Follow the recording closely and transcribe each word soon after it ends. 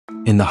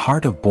In the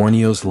heart of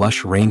Borneo's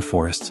lush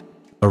rainforests,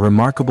 a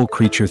remarkable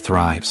creature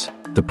thrives,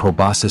 the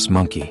Proboscis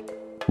monkey.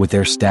 With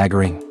their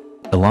staggering,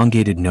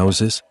 elongated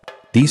noses,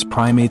 these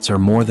primates are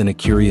more than a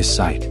curious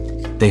sight.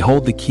 They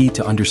hold the key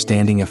to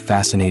understanding a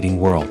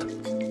fascinating world.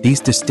 These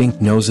distinct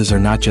noses are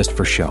not just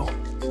for show.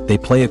 They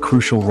play a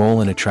crucial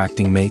role in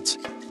attracting mates,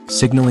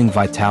 signaling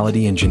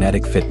vitality and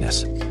genetic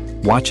fitness.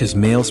 Watch as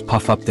males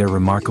puff up their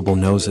remarkable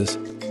noses,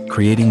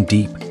 creating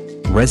deep,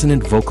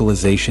 resonant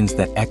vocalizations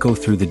that echo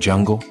through the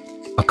jungle,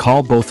 a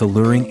call both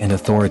alluring and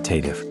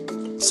authoritative.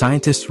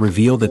 Scientists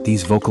reveal that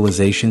these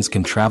vocalizations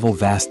can travel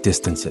vast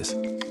distances,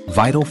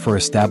 vital for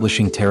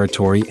establishing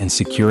territory and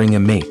securing a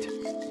mate.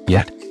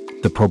 Yet,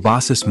 the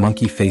Proboscis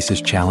monkey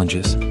faces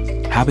challenges.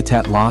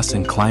 Habitat loss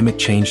and climate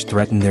change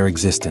threaten their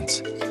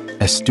existence.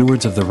 As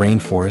stewards of the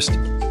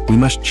rainforest, we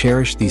must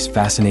cherish these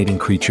fascinating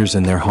creatures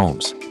and their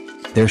homes.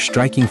 Their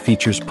striking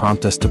features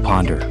prompt us to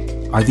ponder,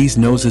 are these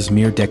noses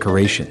mere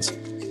decorations,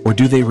 or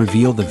do they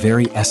reveal the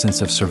very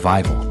essence of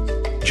survival?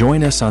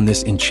 Join us on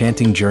this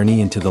enchanting journey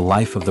into the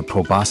life of the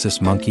Proboscis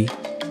monkey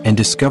and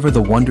discover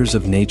the wonders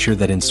of nature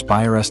that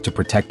inspire us to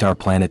protect our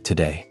planet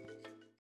today.